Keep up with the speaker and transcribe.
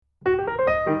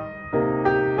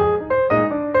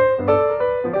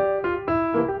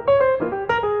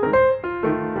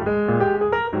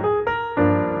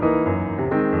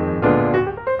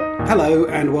Hello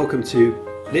and welcome to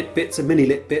Lit Bits, a mini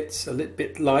Lit Bits, a Lit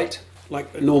Bit light,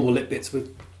 like normal Lit Bits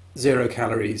with 0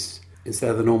 calories instead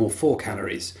of the normal 4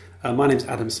 calories. My name's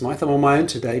Adam Smyth. I'm on my own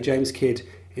today. James Kidd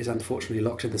is unfortunately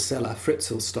locked in the cellar,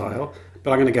 Fritzl style,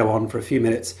 but I'm going to go on for a few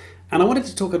minutes. And I wanted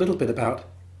to talk a little bit about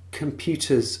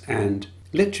computers and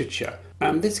literature.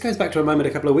 This goes back to a moment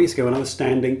a couple of weeks ago when I was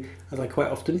standing, as I quite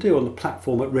often do, on the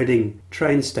platform at Reading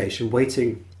train station,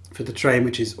 waiting for the train,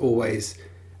 which is always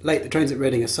late. The trains at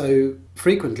Reading are so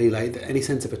frequently late that any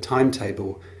sense of a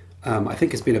timetable, I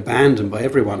think, has been abandoned by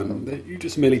everyone, and you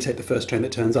just merely take the first train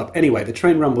that turns up. Anyway, the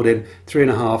train rumbled in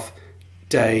 3.5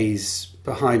 days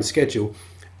behind schedule,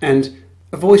 and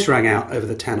a voice rang out over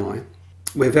the tannoy.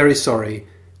 We're very sorry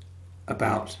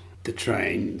about the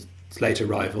train's late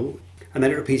arrival. And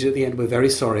then it repeated at the end, we're very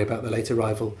sorry about the late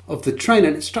arrival of the train.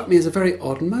 And it struck me as a very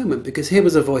odd moment, because here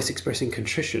was a voice expressing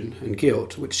contrition and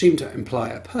guilt, which seemed to imply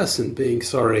a person being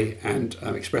sorry and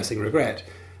expressing regret.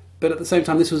 But at the same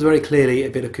time, this was very clearly a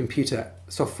bit of computer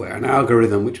software, an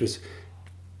algorithm which was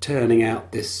turning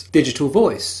out this digital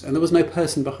voice. And there was no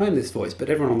person behind this voice, but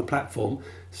everyone on the platform,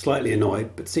 slightly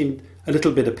annoyed, but seemed a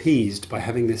little bit appeased by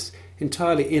having this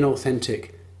entirely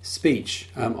inauthentic speech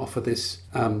offer this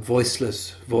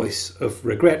voiceless voice of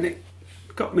regret. And it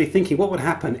got me thinking, what would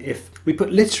happen if we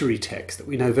put literary text that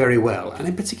we know very well, and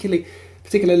in particular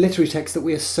literary text that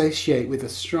we associate with a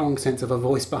strong sense of a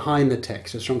voice behind the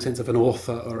text, a strong sense of an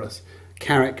author or a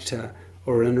character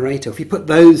or a narrator, if we put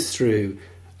those through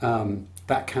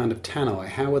that kind of tannoy,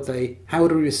 how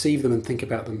would we receive them and think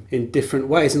about them in different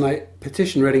ways? And I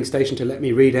petitioned Reading Station to let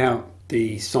me read out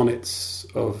the sonnets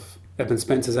of Edmund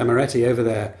Spenser's Amoretti over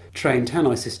their train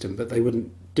tannoy system, but they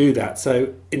wouldn't do that.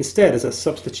 So instead, as a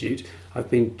substitute,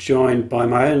 I've been joined by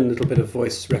my own little bit of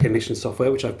voice recognition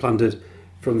software, which I've plundered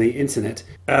from the internet.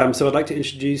 So I'd like to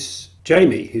introduce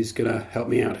Jamie, who's going to help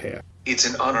me out here.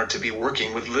 It's an honor to be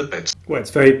working with Litbits. Well, it's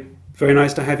very, very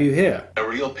nice to have you here. A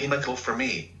real pinnacle for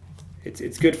me.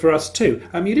 It's good for us too.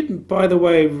 You didn't, by the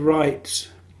way, write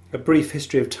A Brief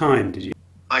History of Time, did you?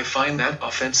 I find that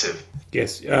offensive.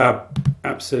 Yes,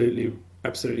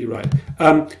 absolutely right.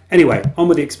 Anyway, on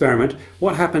with the experiment.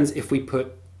 What happens if we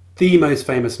put the most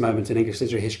famous moment in English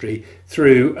literary history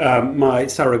through my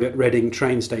surrogate Reading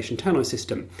train station tannoy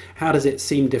system? How does it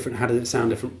seem different? How does it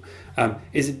sound different?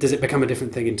 Does it become a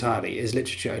different thing entirely? Is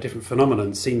literature a different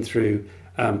phenomenon seen through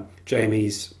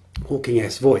Jamie's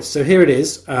Hawking-esque voice? So here it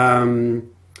is.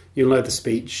 You'll know the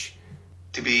speech.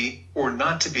 To be, or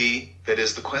not to be, that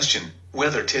is the question.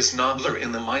 Whether 'tis nobler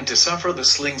in the mind to suffer the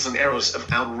slings and arrows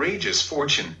of outrageous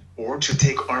fortune, or to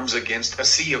take arms against a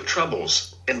sea of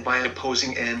troubles, and by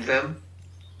opposing end them?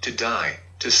 To die,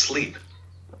 to sleep,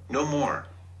 no more.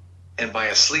 And by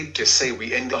a sleep to say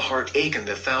we end the heartache and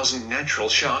 1,000 natural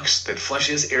shocks that flesh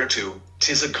is heir to,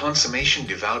 'tis a consummation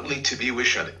devoutly to be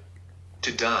wished.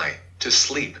 To die, to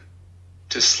sleep,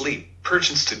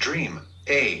 perchance to dream,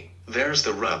 there's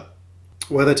the rub.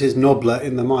 Whether 'tis nobler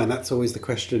in the mind, that's always the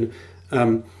question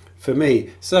for me.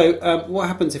 So what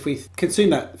happens if we consume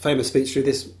that famous speech through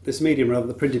this medium, rather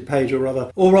the printed page, or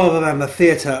rather than the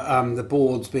theatre, the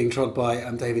boards being trod by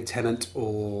David Tennant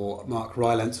or Mark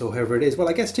Rylance or whoever it is? Well,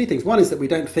 I guess two things. One is that we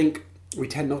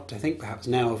tend not to think perhaps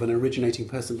now of an originating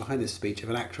person behind this speech, of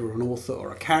an actor or an author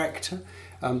or a character.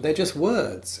 They're just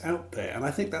words out there, and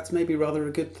I think that's maybe rather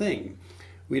a good thing.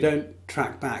 We don't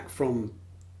track back from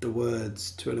the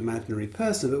words to an imaginary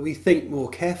person, but we think more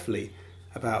carefully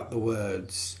about the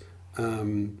words,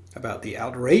 about the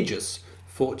outrageous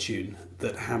fortune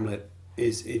that Hamlet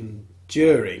is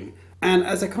enduring. And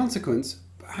as a consequence,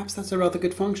 perhaps that's a rather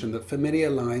good function, that familiar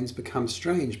lines become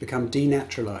strange, become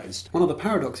denaturalized. One of the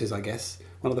paradoxes, I guess,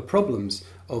 one of the problems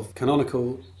of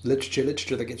canonical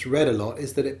literature that gets read a lot,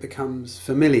 is that it becomes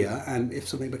familiar, and if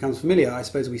something becomes familiar, I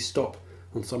suppose we stop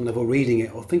on some level reading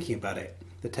it or thinking about it.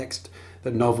 The text, the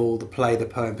novel, the play, the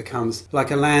poem becomes like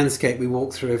a landscape we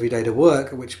walk through every day to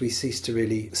work, which we cease to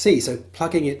really see. So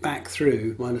plugging it back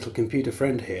through my little computer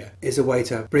friend here is a way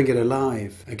to bring it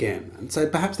alive again. And so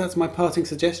perhaps that's my parting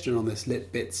suggestion on this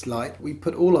Lit Bits Light. We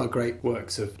put all our great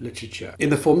works of literature in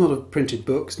the form not of printed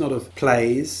books, not of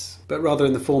plays, but rather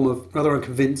in the form of rather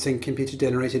unconvincing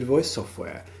computer-generated voice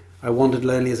software. I wandered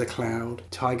lonely as a cloud,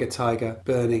 tiger,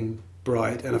 burning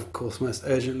bright, and of course most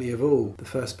urgently of all, the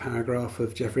first paragraph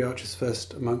of Geoffrey Archer's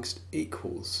First Amongst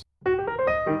Equals.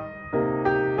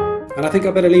 And I think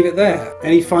I better leave it there.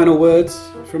 Any final words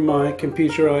from my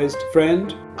computerized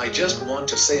friend? I just want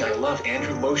to say I love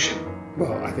Andrew Motion.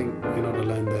 Well, I think you're not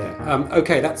alone there.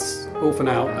 Okay, that's all for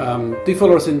now. Do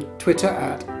follow us on Twitter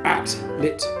at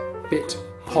litbit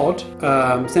pod.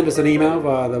 Send us an email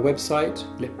via the website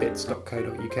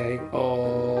litbits.co.uk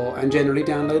and generally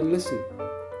download and listen.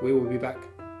 We will be back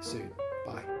soon.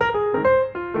 Bye.